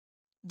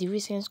The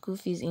recent school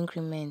fees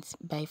increment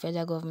by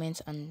federal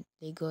government and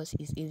Lagos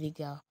is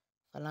illegal.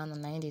 Falana,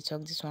 na im dey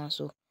talk this one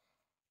so.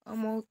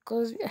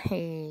 Cause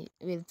hey,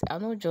 wait, I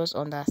don't just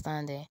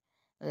understand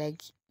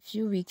like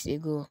few weeks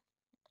ago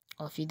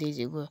or few days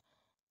ago,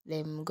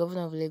 the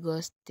governor of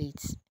Lagos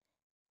State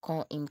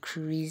can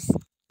increase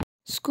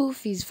school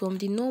fees from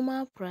the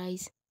normal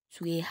price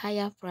to a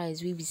higher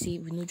price. We be say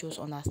we no just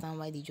understand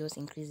why they just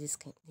increase the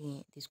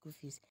school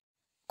fees.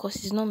 Cause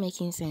it's not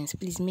making sense.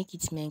 Please make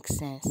it make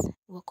sense.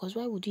 Well, cause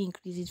why would you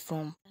increase it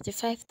from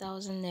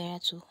 35,000 naira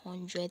to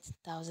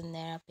 100,000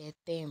 naira per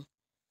term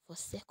for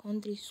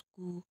secondary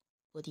school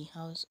boarding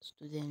house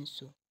students?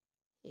 So,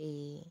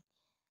 hey,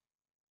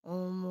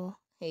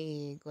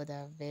 hey, God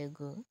I beg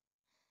you.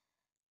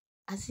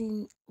 As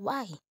in,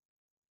 why?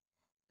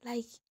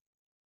 Like,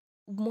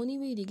 money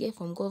wey you dey get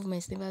from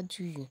government never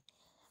do you.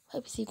 Why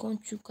be say you come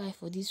chook eye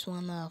for this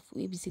one half?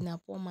 Wey be say na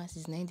poor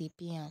masses na im dey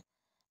pay am.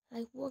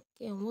 Like, what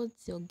gain?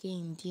 What's your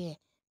gain there?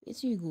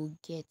 Wetin you go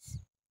get?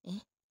 Eh?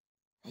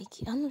 Like,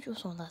 I no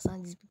just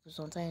understand these people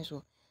sometimes.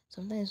 So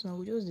sometimes now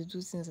we just dey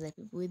do things like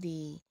people wey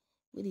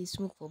dey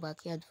smoke for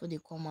backyard before they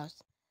come out.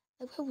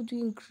 Like, why would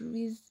you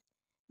increase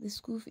the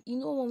school fee? You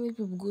no want make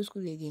people go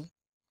school again?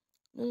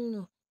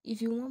 No.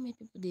 If you want make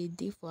people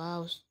dey for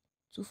house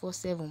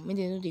 247, make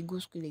dem no dey go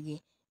school again,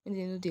 make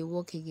dem no dey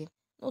work again.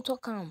 No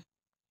talk am.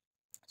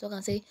 Talk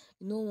am say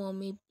you no want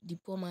make the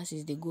poor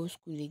masses dey go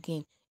school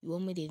again. You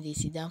want make dem dey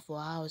sit down for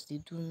house,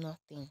 dey do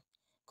nothing.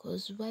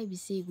 Cause why be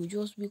say you go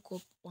just wake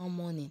up one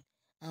morning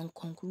and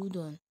conclude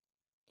on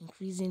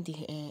increasing the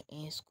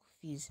school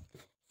fees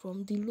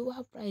from the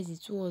lower price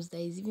it was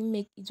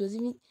it was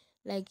even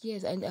like,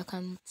 yes, and I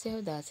can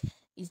tell that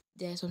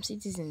there are some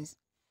citizens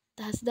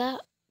that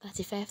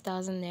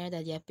 35,000 naira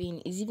that they are paying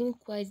is even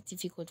quite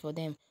difficult for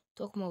them.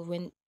 Talk more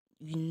when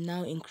you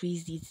now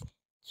increase it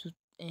to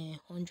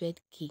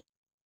 100k.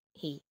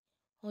 Hey,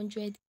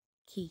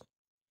 100k.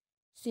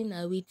 See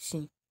na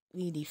wetin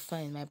wey dey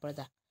fine, my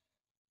brother.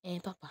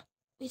 Papa,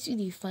 wetin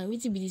dey fine?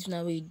 Wetin be this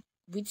now?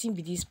 Wetin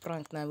be this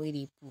prank now wey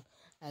dey pull?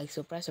 Like,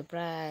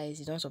 surprise,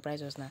 you don't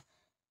surprise us now.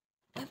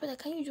 My brother,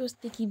 can you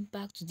just take it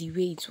back to the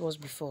way it was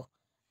before?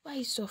 Why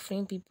you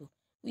suffering people?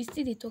 We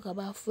still dey talk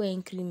about fuel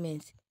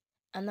increment,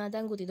 and now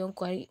Dangote don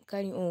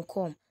carry on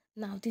come.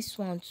 Now this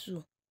one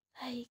too.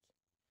 Like,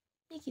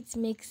 make it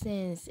make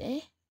sense,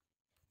 eh?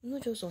 You no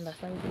just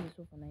understand wetin dey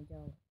sup for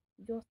Naija.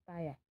 You just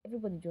tire.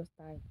 Everybody just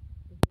tired.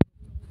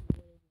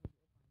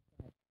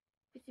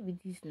 Wetin be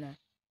this now?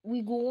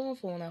 We go on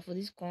for una for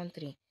this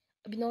country.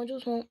 I be now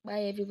just want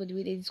buy everybody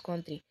wey dey this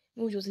country.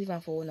 No just leave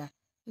am for una.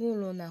 No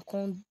una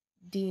come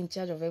dey in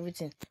charge of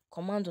everything.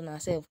 Command on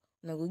ourselves.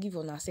 Una go give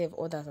on ourselves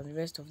orders and the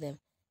rest of them.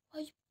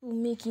 Why you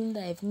making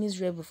life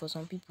miserable for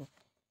some people?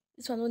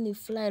 This one don dey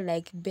fly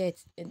like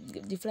birds.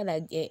 They fly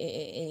like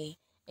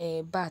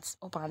bats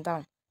up and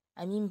down.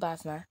 I mean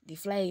bats now. They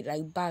fly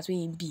like bats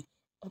wey im be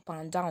up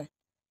and down.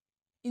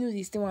 You know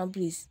they stay one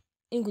place.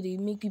 Ain't go dey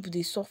make people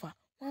dey suffer.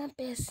 One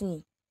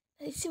person.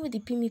 I see where they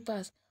pay me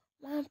pass.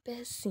 One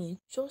person,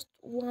 just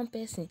one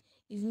person,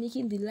 is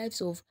making the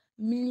lives of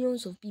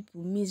millions of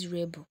people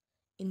miserable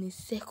in a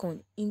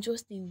second, in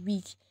just a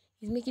week.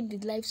 He's making the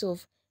lives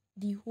of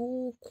the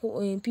whole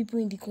people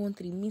in the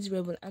country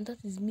miserable, and that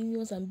is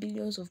millions and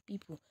billions of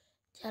people.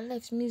 Their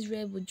lives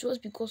miserable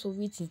just because of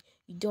waiting.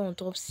 You dey on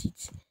top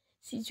seat.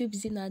 Seat wey be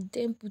say na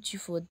them put you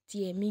for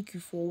there, make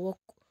you for work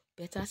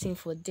better thing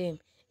for them.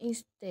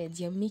 Instead,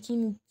 you're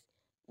making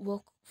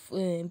work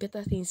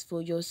better things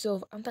for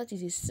yourself, and that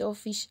is a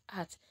selfish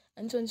act.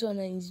 And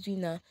 2021 is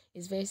doing now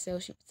is very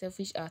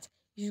selfish act.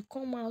 You should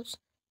come out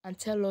and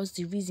tell us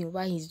the reason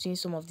why he's doing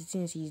some of the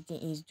things he's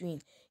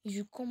doing. You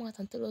should come out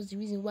and tell us the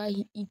reason why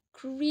he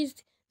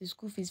increased the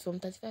school fees from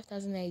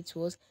 35,000 naira it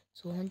was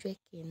to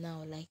 100k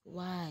now. Like,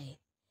 why,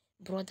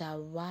 brother?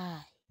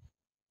 Why?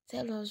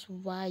 Tell us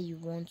why you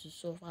want to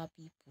suffer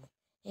people.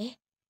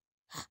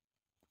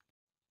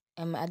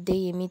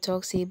 Adeyemi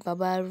talk say,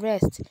 Baba,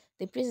 rest.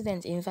 The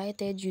president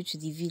invited you to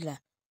the villa.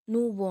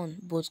 No one,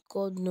 but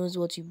God knows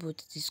what you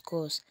both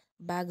discuss.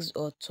 Bags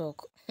or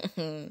talk.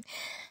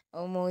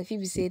 If you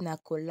be say na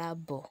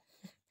collabo,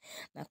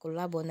 na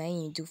collabo na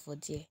you do for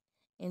there.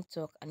 In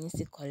talk and you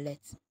still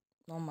collect.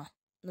 Normal.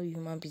 No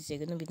human beings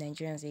again, no be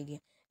Nigerians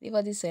again. Leave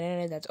all this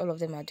scenario that all of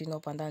them are doing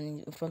up and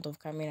down in front of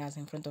cameras,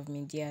 in front of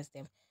media.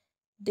 Them.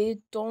 They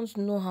don't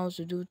know how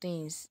to do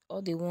things.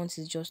 All they want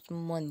is just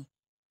money.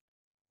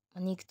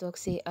 Anik talk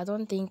say, I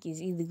don't think it's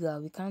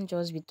illegal. We can't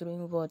just be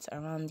throwing words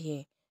around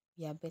here.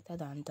 We are better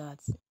than that.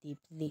 They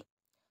play.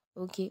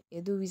 Okay,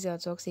 Edo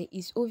Wizard talk say,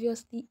 it's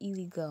obviously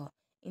illegal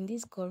in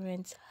this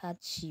current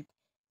hardship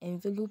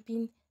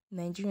enveloping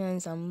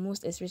Nigerians and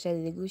most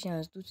especially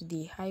Lagosians due to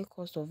the high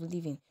cost of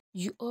living.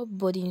 You up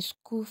boarding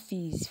school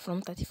fees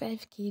from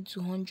 35k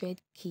to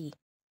 100k.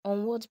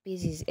 On what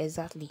basis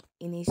exactly?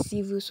 In a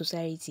civil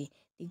society,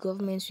 the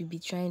government should be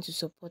trying to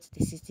support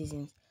the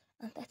citizens.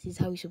 And that is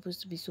how it's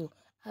supposed to be so.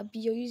 Abi,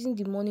 you're using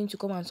the money to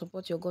come and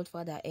support your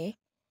godfather, eh?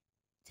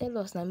 Tell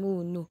us now,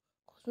 no.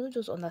 Because we don't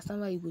just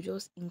understand why you could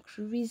just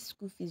increase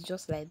school fees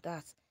just like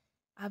that.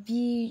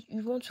 Abi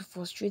you want to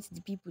frustrate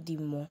the people the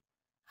more?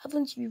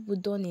 Haven't you people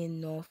done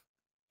enough?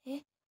 Eh?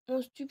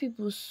 Must you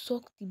people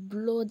suck the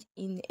blood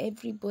in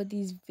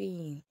everybody's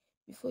vein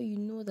before you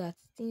know that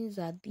things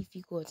are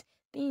difficult?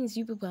 Things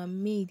you people are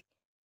made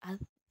are,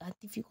 are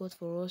difficult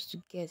for us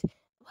to get.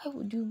 Why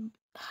would you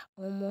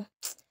Omo?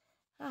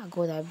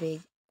 God, I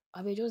beg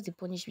just dey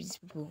punish these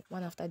people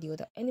one after the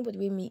other. Anybody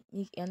will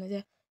make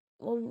another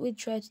or we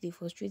try to dey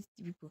frustrate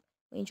the people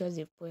when you just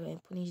dey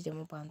punish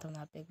them up and down.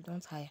 I beg, we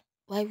don't hire.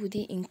 Why would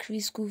they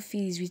increase school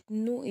fees with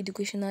no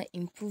educational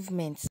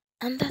improvements?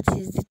 And that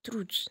is the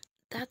truth.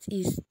 That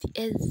is the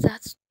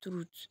exact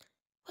truth.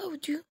 Why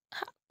would you?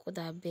 God,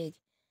 I beg.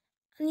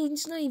 And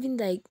it's not even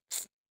like,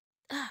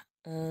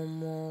 oh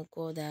my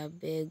God, I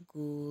beg.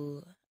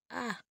 Oh.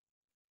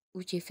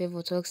 Uche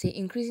Favor talks say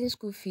increasing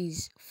school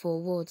fees for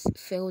what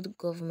failed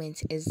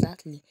government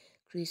exactly.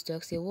 Chris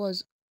talks say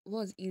what's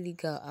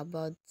illegal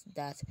about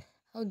that?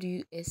 How do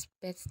you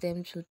expect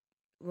them to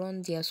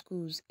run their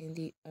schools in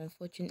the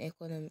unfortunate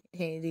economy?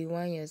 They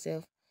want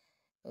yourself.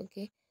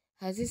 Okay.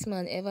 Has this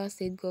man ever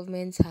said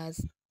government has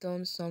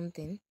done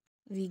something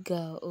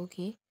legal?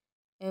 Okay.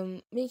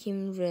 Make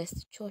him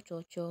rest. Cho.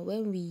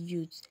 When we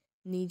youths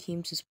need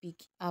him to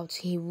speak out,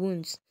 he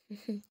won't.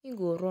 He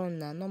go run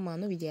now. No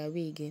man, no be their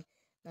way again.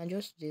 Now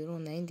just dey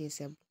run na him dey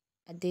sell.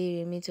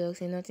 Aderemi talk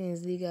say nothing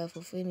is legal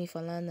for Femi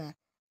Falana.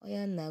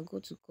 Oya na go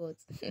to court.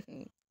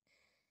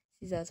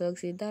 Caesar talk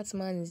say that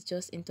man is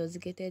just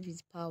intoxicated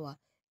with power.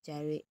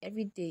 Jare,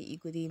 every day he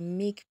go dey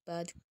make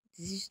bad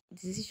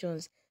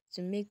decisions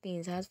to make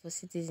things hard for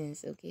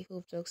citizens. Okay,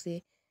 Hope talk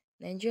say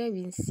Nigeria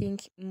will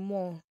sink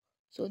more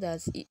so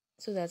that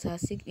her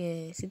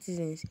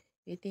citizens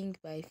will think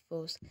by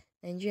force.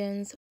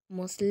 Nigerians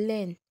must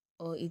learn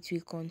or it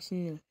will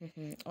continue.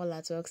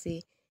 Ola talk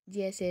say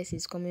DSS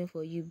is coming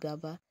for you,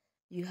 Baba.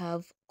 You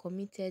have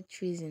committed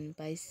treason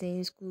by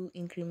saying school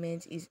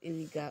increment is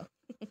illegal.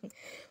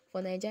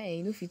 For Nigeria,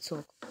 you know if you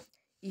talk.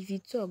 If you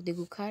talk, they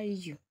go carry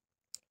you.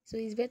 So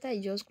it's better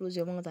you just close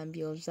your mouth and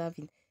be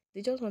observing.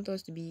 They just want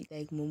us to be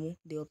like Momo.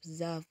 They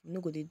observe. We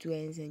no go they do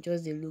anything.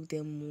 Just they look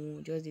them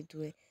more. Just they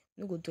do it.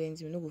 We no go do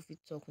anything. We no go fit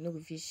talk. We no go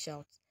fit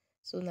shout.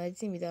 So now the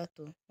thing with that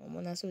too.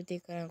 Mona so we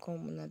take care and come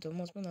on the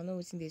most. Mona know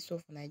wetin dey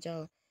sup for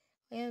Nigeria.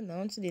 Yeah, now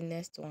on to the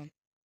next one.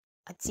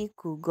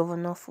 Atiku,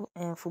 Governor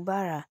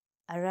Fubara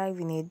arrive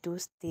in Edo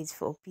State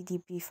for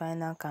PDP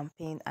final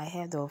campaign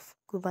ahead of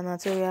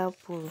gubernatorial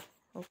poll.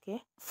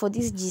 Okay. For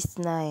this gist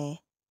now,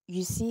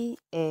 you see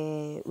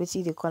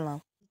wetin they call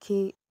am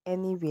K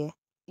anywhere.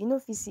 You know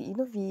if you see, you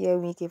know if you hear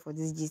Wike for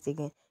this gist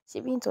again. She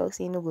been talk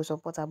say no go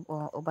support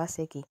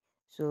Obaseki.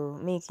 So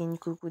making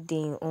kuku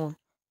dey im own.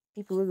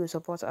 People wey go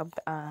support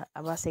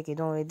Obaseki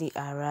don already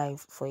arrive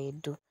for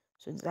Edo.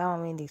 So that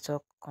one when they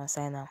talk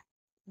concern am.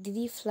 Did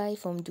he fly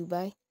from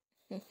Dubai?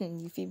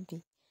 You fit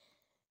be.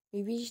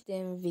 We wish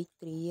them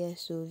victory,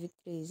 yes, so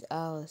victory is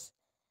ours.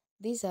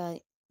 These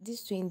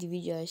two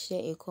individuals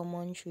share a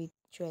common trait,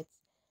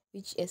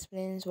 which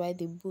explains why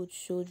they both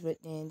showed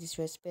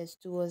disrespect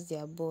towards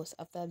their boss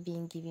after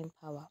being given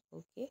power.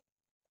 Okay,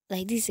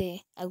 like this,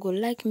 I go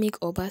like make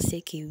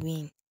Obaseki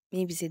win.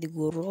 Maybe say they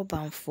go rub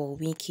am for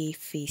Wike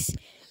face,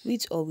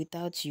 with or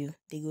without you,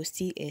 they go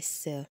still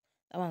excel.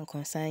 That one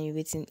concern you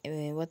waiting,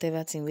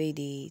 whatever thing wey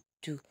they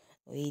do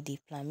or they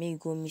plan. Make you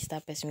go miss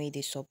that person wey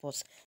they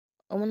support.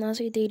 Now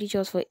so you take reach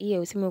us for here.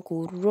 We say make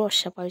we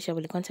rush sharply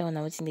content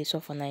on wetin dey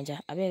sup for Naija.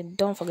 Abeg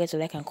don't forget to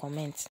like and comment.